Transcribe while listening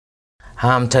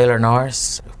Hi, I'm Taylor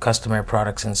Norris, Customer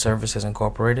Products and Services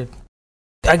Incorporated.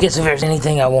 I guess if there's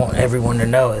anything I want everyone to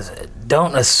know is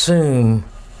don't assume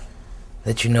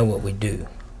that you know what we do.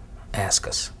 Ask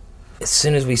us. As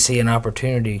soon as we see an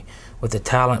opportunity with the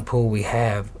talent pool we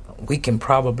have, we can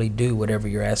probably do whatever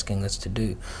you're asking us to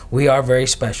do. We are very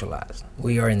specialized.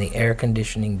 We are in the air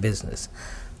conditioning business.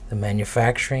 The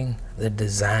manufacturing, the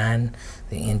design,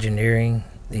 the engineering,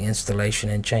 the installation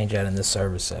and change out in the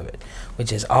service of it,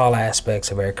 which is all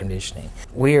aspects of air conditioning.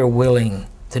 We are willing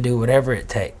to do whatever it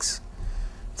takes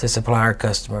to supply our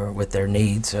customer with their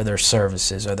needs or their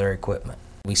services or their equipment.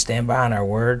 We stand behind our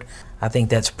word. I think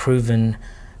that's proven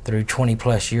through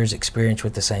 20+ years experience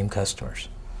with the same customers.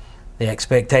 The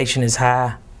expectation is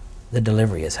high, the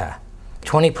delivery is high.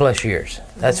 20+ years,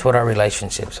 that's what our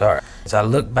relationships are. As I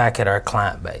look back at our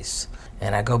client base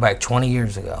and I go back 20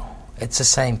 years ago, it's the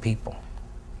same people.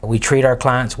 We treat our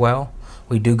clients well,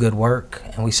 we do good work,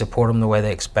 and we support them the way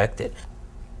they expect it.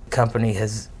 The company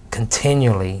has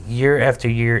continually, year after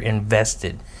year,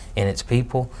 invested in its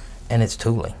people and its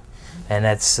tooling. And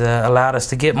that's allowed us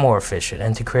to get more efficient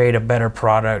and to create a better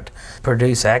product,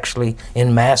 produce actually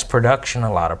in mass production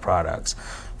a lot of products.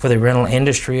 For the rental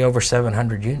industry, over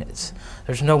 700 units.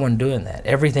 There's no one doing that.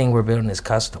 Everything we're building is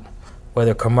custom,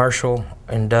 whether commercial,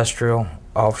 industrial,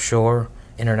 offshore,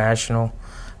 international.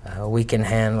 We can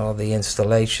handle the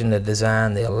installation, the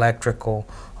design, the electrical,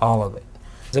 all of it.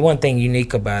 The one thing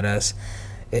unique about us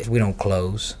is we don't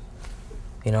close.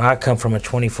 You know, I come from a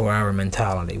 24-hour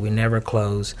mentality. We never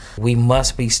close. We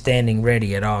must be standing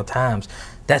ready at all times.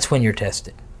 That's when you're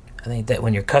tested. I think that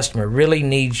when your customer really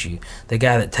needs you, the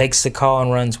guy that takes the call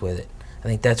and runs with it, I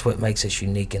think that's what makes us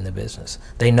unique in the business.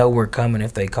 They know we're coming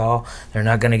if they call. They're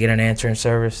not going to get an answering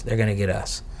service. They're going to get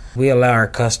us. We allow our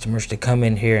customers to come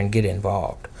in here and get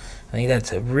involved. I think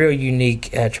that's a real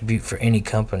unique attribute for any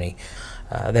company.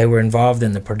 They were involved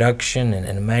in the production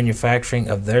and the manufacturing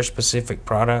of their specific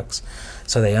products,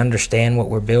 so they understand what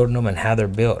we're building them and how they're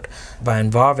built. By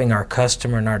involving our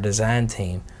customer and our design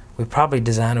team, we probably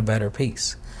design a better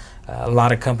piece. A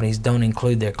lot of companies don't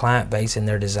include their client base in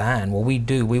their design. Well, we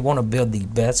do. We want to build the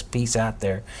best piece out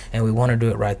there, and we want to do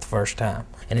it right the first time.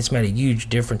 And it's made a huge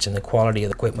difference in the quality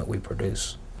of the equipment we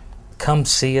produce. Come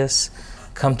see us.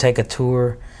 Come take a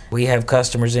tour. We have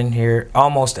customers in here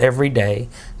almost every day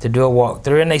to do a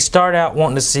walkthrough, and they start out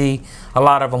wanting to see, a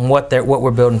lot of them, what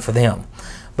we're building for them.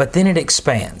 But then it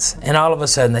expands, and all of a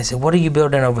sudden they say, what are you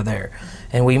building over there?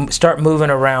 And we start moving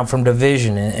around from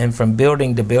division and from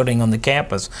building to building on the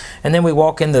campus. And then we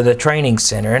walk into the training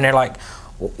center, and they're like,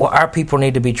 well, our people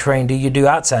need to be trained. Do you do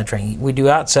outside training? We do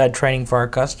outside training for our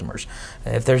customers.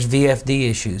 If there's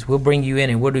VFD issues, we'll bring you in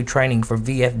and we'll do training for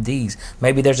VFDs.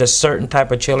 Maybe there's a certain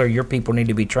type of chiller your people need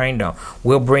to be trained on.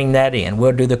 We'll bring that in.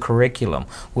 We'll do the curriculum.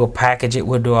 We'll package it.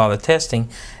 We'll do all the testing.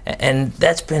 And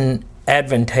that's been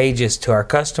advantageous to our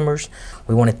customers.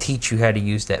 We want to teach you how to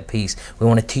use that piece. We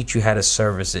want to teach you how to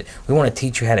service it. We want to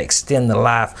teach you how to extend the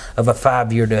life of a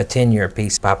 5-year to a 10-year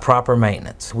piece. By proper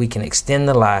maintenance, we can extend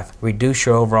the life, reduce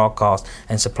your overall cost,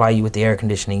 and supply you with the air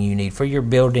conditioning you need for your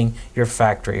building, your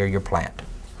factory, or your plant.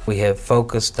 We have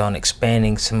focused on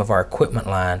expanding some of our equipment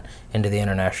line into the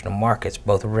international markets,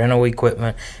 both rental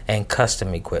equipment and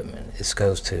custom equipment. This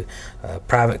goes to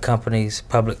private companies,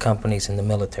 public companies, and the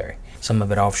military. Some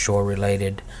of it offshore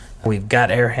related. We've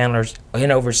got air handlers in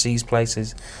overseas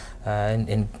places,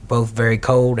 in both very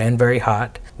cold and very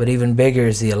hot. But even bigger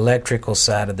is the electrical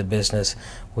side of the business,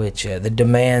 which the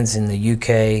demands in the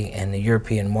UK and the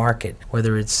European market,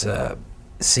 whether it's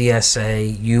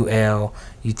CSA, UL,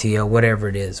 UTL, whatever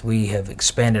it is, we have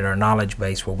expanded our knowledge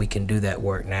base where we can do that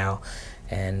work now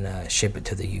and ship it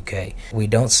to the UK. We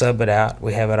don't sub it out.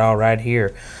 We have it all right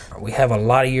here. We have a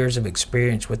lot of years of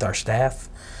experience with our staff.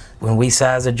 When we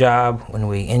size a job, when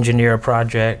we engineer a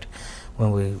project,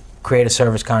 when we create a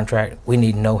service contract, we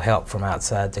need no help from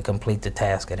outside to complete the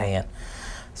task at hand.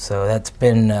 So that's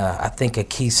been, I think, a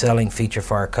key selling feature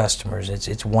for our customers.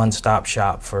 It's one-stop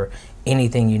shop for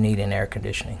anything you need in air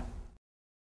conditioning.